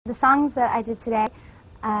The songs that I did today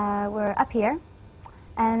were Up Here,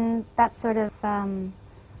 and that's sort of,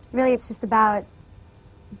 really it's just about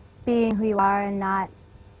being who you are and not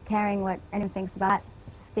caring what anyone thinks about,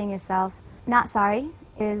 just being yourself. Not Sorry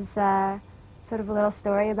is sort of a little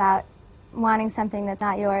story about wanting something that's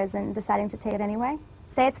not yours and deciding to take it anyway.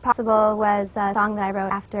 Say It's Possible was a song that I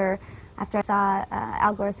wrote after I saw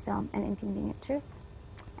Al Gore's film, An Inconvenient Truth,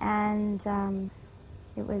 and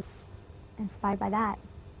it was inspired by that.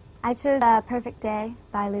 I chose Perfect Day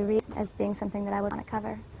by Lou Reed as being something that I would want to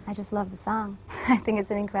cover. I just love the song. I think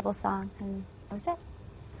it's an incredible song, and that was it.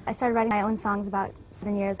 I started writing my own songs about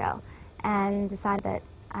 7 years ago and decided that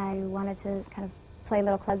I wanted to kind of play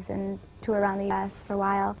little clubs and tour around the U.S. for a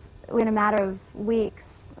while. In a matter of weeks,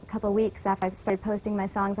 a couple of weeks after I started posting my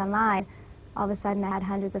songs online, all of a sudden I had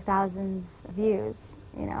hundreds of thousands of views,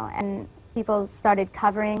 you know, and people started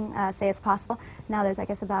covering Say It's Possible. Now there's, I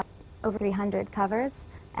guess, about over 300 covers,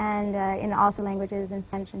 and in all sorts of languages, in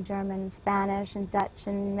French and German, Spanish and Dutch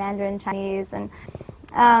and Mandarin, Chinese, and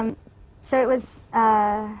so it was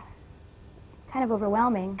kind of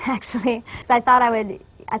overwhelming, actually. So I thought I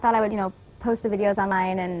would, you know, post the videos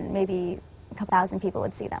online and maybe a couple thousand people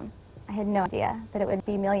would see them. I had no idea that it would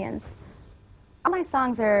be millions. All my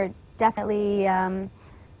songs are definitely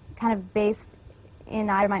kind of based in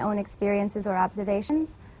either my own experiences or observations.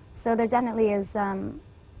 So there definitely is.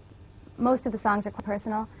 Most of the songs are quite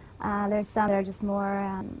personal. There's some that are just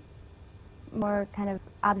more kind of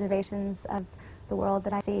observations of the world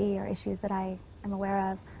that I see or issues that I am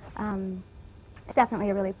aware of. It's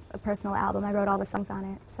definitely a really personal album. I wrote all the songs on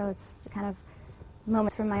it, so it's kind of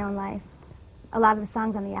moments from my own life. A lot of the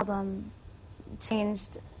songs on the album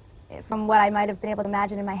changed from what I might have been able to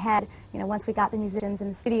imagine in my head, you know, once we got the musicians in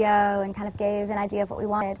the studio and kind of gave an idea of what we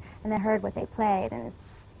wanted and then heard what they played. And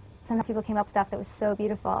sometimes people came up with stuff that was so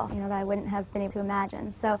beautiful, you know, that I wouldn't have been able to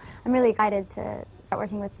imagine. So I'm really excited to start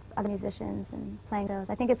working with other musicians and playing those.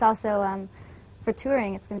 I think it's also, for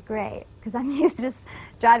touring, it's been great, because I'm used to just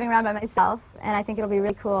driving around by myself, and I think it'll be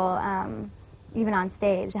really cool, even on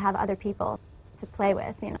stage, to have other people to play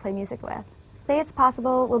with, you know, play music with. Say It's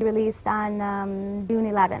Possible will be released on June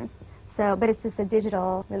 11th, but it's just a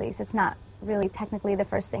digital release. It's not really technically the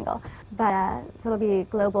first single, but so it'll be a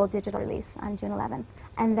global digital release on June 11th.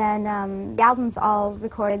 And then the album's all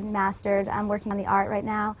recorded and mastered. I'm working on the art right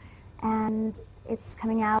now, and it's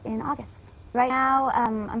coming out in August. Right now,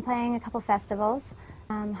 I'm playing a couple festivals,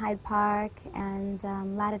 Hyde Park and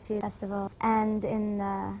Latitude Festival, and in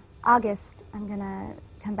August I'm going to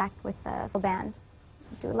come back with a full band,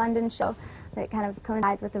 do a London show that kind of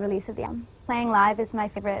coincides with the release of the album. Playing live is my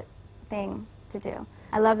favorite thing to do.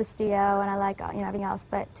 I love the studio and I like, you know, everything else,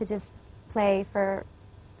 but to just play for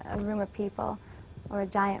a room of people, or a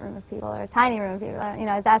giant room of people, or a tiny room of people, you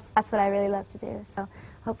know, that's what I really love to do. So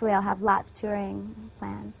hopefully I'll have lots of touring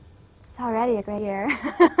planned. It's already a great year.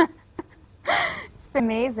 It's been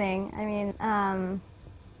amazing. I mean,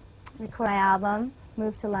 record my album,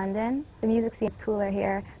 move to London. The music scene's cooler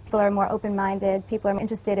here. People are more open-minded. People are more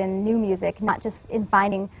interested in new music, not just in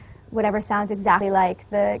finding whatever sounds exactly like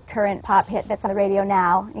the current pop hit that's on the radio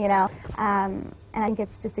now, you know. And I think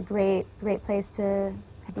it's just a great place to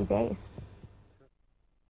be based.